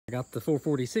I got the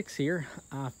 446 here.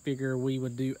 I figure we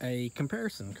would do a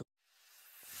comparison.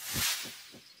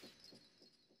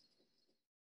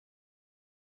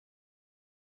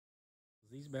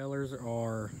 These balers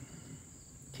are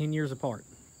 10 years apart,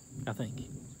 I think.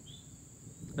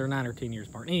 They're 9 or 10 years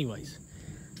apart. Anyways,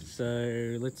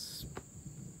 so let's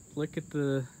look at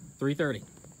the 330.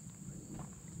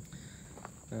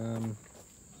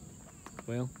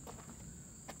 Well,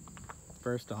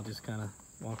 first I'll just kind of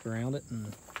walk around it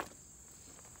and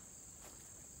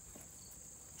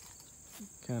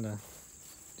kind of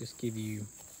just give you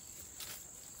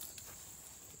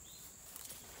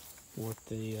what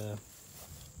they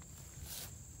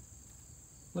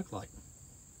look like.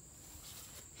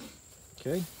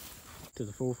 Okay, to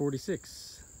the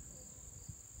 446.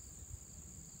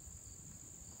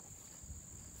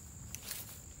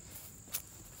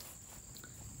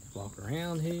 Walk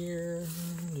around here.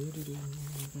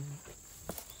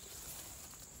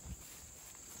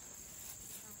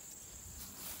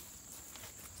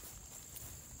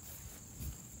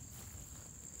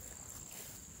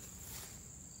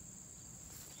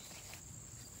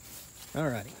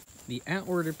 Alrighty, the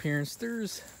outward appearance,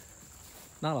 there's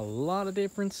not a lot of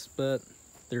difference, but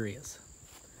there is.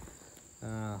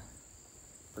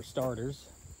 For starters,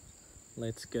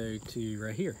 let's go to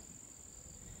right here.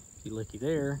 If you looky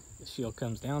there, the shield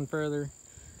comes down further.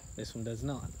 This one does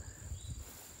not.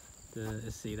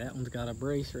 Let's see, that one's got a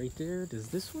brace right there. Does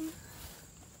this one?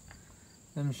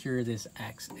 I'm sure this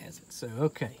acts as it. So,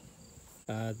 okay.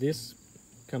 This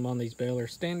come on these baler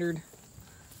standard.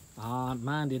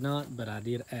 Mine did not, but I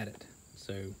did add it.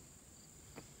 So,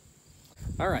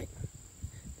 all right.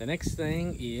 The next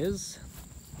thing is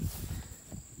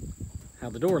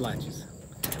how the door latches.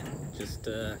 Just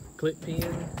a clip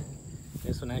pin.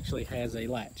 This one actually has a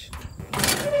latch.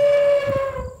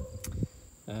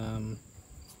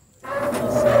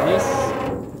 This,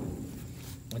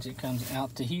 once it comes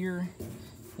out to here,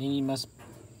 then you must,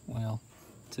 well,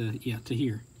 to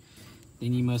here.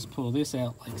 Then you must pull this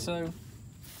out like so.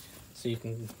 So you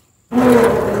can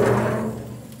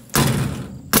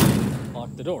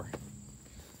lock the door.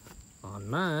 On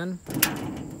mine,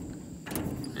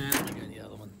 and I got the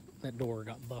other one. That door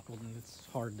got buckled and it's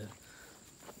hard to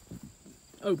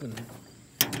open.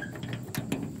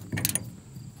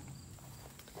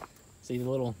 See the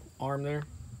little arm there?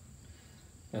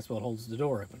 That's what holds the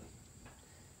door open.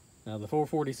 Now the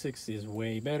 446 is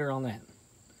way better on that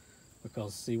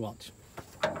because, see, watch.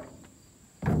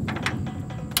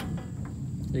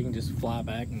 You can just fly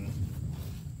back and,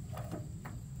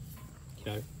 you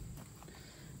know,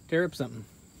 tear up something.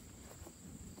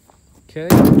 Okay,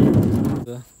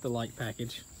 the light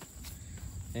package,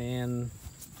 and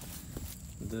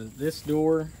this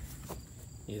door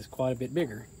is quite a bit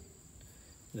bigger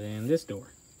than this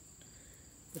door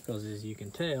because, as you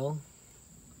can tell,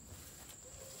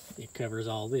 it covers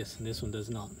all this and this one does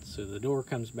not. So the door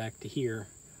comes back to here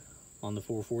on the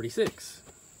 446.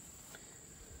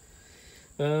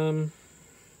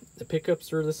 The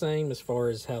pickups are the same as far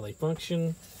as how they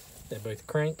function. They both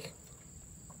crank.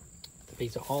 The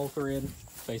piece of all thread,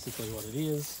 basically what it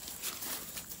is.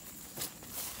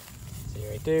 See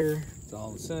right there, it's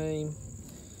all the same.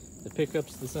 The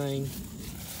pickup's the same.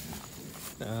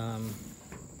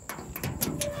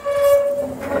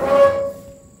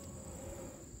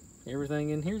 Everything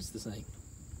in here's the same.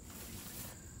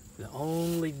 The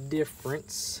only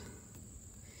difference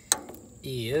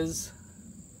is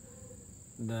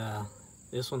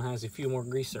this one has a few more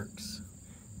grease zerks.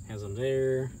 Has them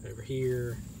there, over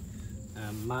here.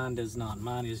 Mine does not.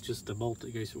 Mine is just a bolt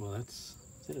that goes, well, is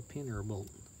that a pin or a bolt?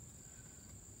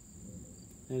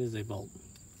 That is a bolt.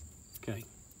 Okay.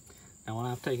 Now when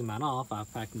I've taken mine off,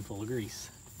 I've packed them full of grease.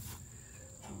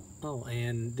 Oh,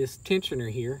 and this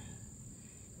tensioner here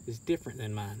is different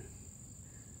than mine.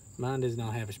 Mine does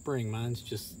not have a spring. Mine's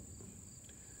just,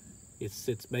 it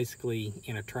sits basically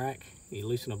in a track. You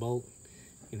loosen a bolt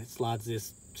and it slides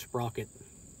this sprocket.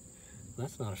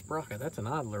 That's not a sprocket, that's an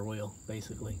idler wheel,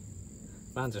 basically.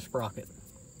 Mine's a sprocket.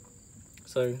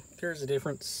 So there's the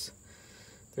difference.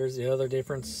 There's the other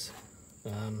difference.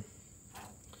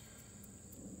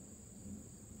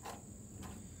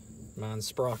 Mine's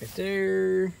sprocket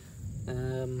there.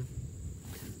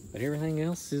 But everything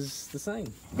else is the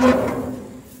same.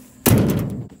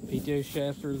 PTO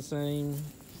shafts are the same.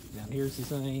 Down here's the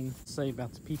same. Say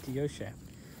about the PTO shaft.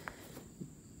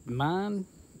 Mine,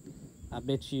 I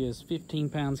bet you, is 15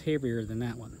 pounds heavier than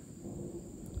that one.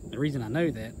 The reason I know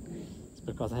that is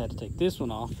because I had to take this one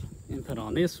off and put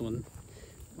on this one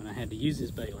when I had to use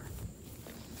this baler.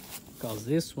 Because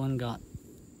this one got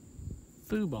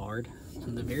foobarred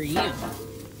in the very end.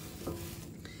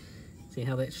 See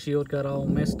how that shield got all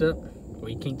messed up? Well,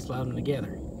 you can't slide them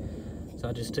together. So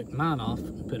I just took mine off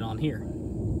and put it on here.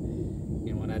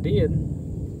 And when I did,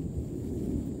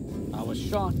 I was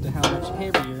shocked at how much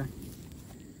heavier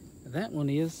that one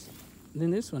is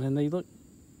than this one, and they look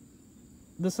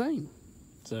the same.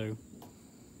 So,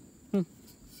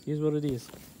 here's what it is.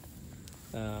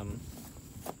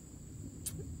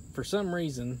 For some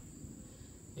reason,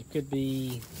 it could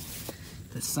be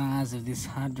the size of this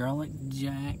hydraulic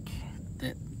jack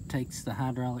that takes the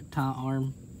hydraulic tie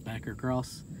arm back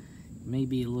across. It may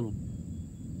be a little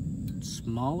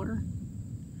smaller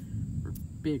or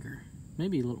bigger.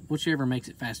 Maybe a little, whichever makes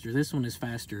it faster. This one is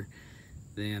faster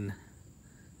than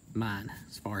mine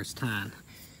as far as tying,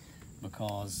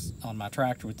 because on my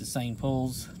tractor with the same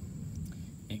pulls,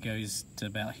 it goes to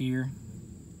about here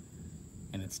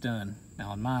and it's done.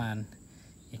 Now on mine,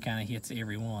 it kind of hits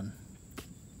every one,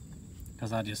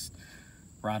 because I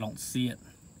don't see it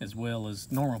as well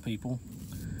as normal people.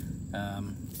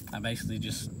 I basically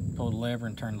just pull the lever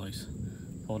and turn loose,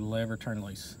 pull the lever, turn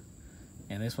loose.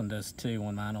 And this one does two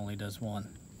when mine only does one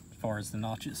as far as the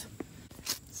notches.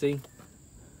 See,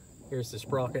 here's the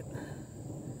sprocket.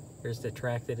 Here's the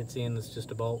track that it's in. It's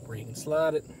just a bolt where you can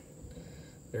slide it.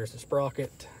 There's the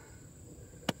sprocket.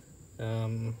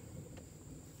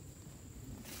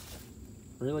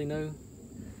 Really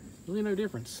no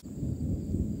difference.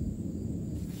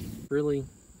 Really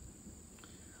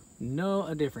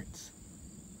no difference.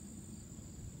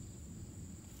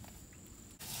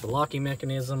 The locking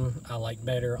mechanism I like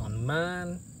better on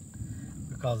mine,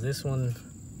 because this one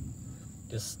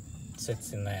just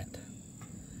sits in that.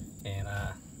 And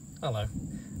I don't know,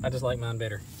 I just like mine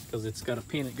better because it's got a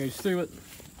pin that goes through it,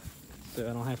 so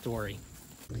I don't have to worry.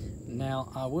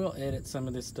 Now I will edit some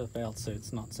of this stuff out so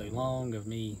it's not so long of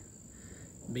me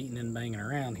beating and banging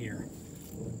around here.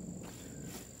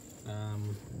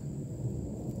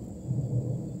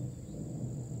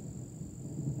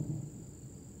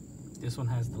 This one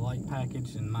has the light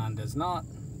package and mine does not.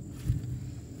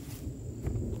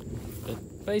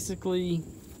 But basically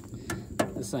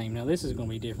the same. Now this is going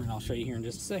to be different. I'll show you here in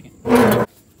just a second.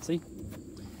 See?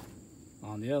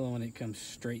 On the other one it comes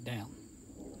straight down,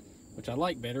 which I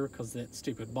like better because that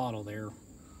stupid bottle there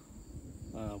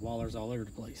wallers all over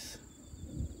the place.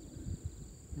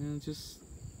 And it's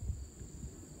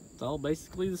all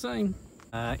basically the same.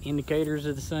 Indicators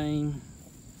are the same.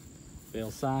 Bell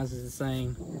size is the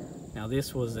same. Now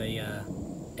this was a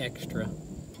extra,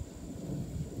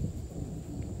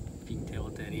 if you can tell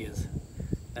what that is.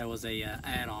 That was a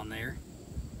add-on there.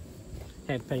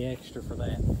 Had to pay extra for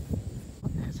that.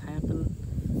 What has happened?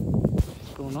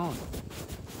 What's going on?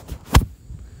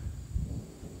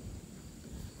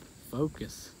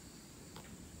 Focus.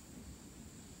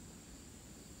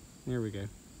 There we go.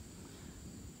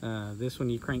 This one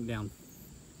you crank down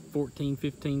 14,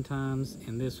 15 times,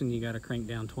 and this one you got to crank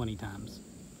down 20 times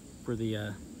for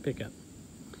the pickup.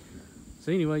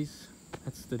 So anyways,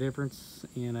 that's the difference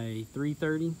in a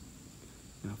 330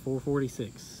 and a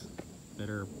 446 that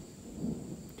are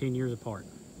 10 years apart.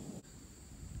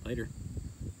 Later.